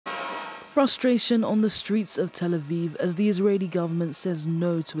Frustration on the streets of Tel Aviv as the Israeli government says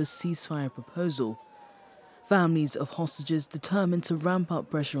no to a ceasefire proposal. Families of hostages determined to ramp up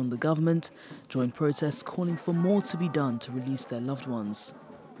pressure on the government join protests calling for more to be done to release their loved ones.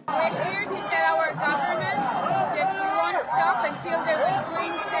 We're here to tell our government that we won't stop until they will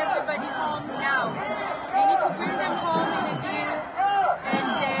bring everybody home now. They need to bring them home in a deal and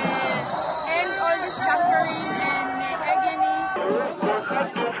end all the suffering and agony.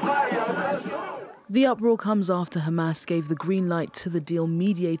 The uproar comes after Hamas gave the green light to the deal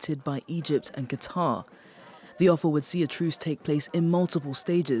mediated by Egypt and Qatar. The offer would see a truce take place in multiple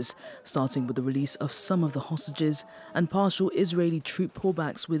stages, starting with the release of some of the hostages and partial Israeli troop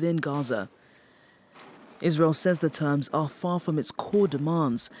pullbacks within Gaza. Israel says the terms are far from its core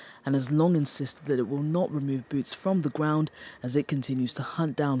demands and has long insisted that it will not remove boots from the ground as it continues to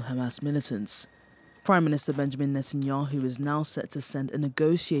hunt down Hamas militants. Prime Minister Benjamin Netanyahu is now set to send a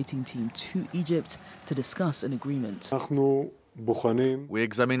negotiating team to Egypt to discuss an agreement. We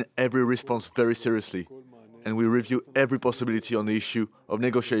examine every response very seriously, and we review every possibility on the issue of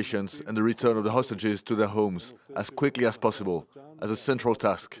negotiations and the return of the hostages to their homes as quickly as possible, as a central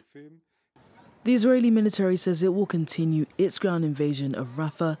task. The Israeli military says it will continue its ground invasion of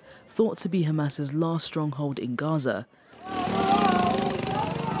Rafah, thought to be Hamas's last stronghold in Gaza.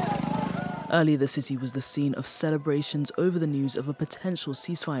 Earlier, the city was the scene of celebrations over the news of a potential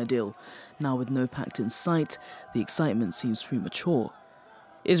ceasefire deal. Now, with no pact in sight, the excitement seems premature.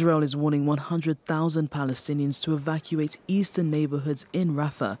 Israel is warning 100,000 Palestinians to evacuate eastern neighborhoods in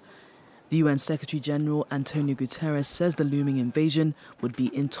Rafah. The UN Secretary-General Antonio Guterres says the looming invasion would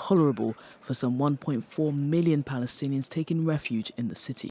be intolerable for some 1.4 million Palestinians taking refuge in the city.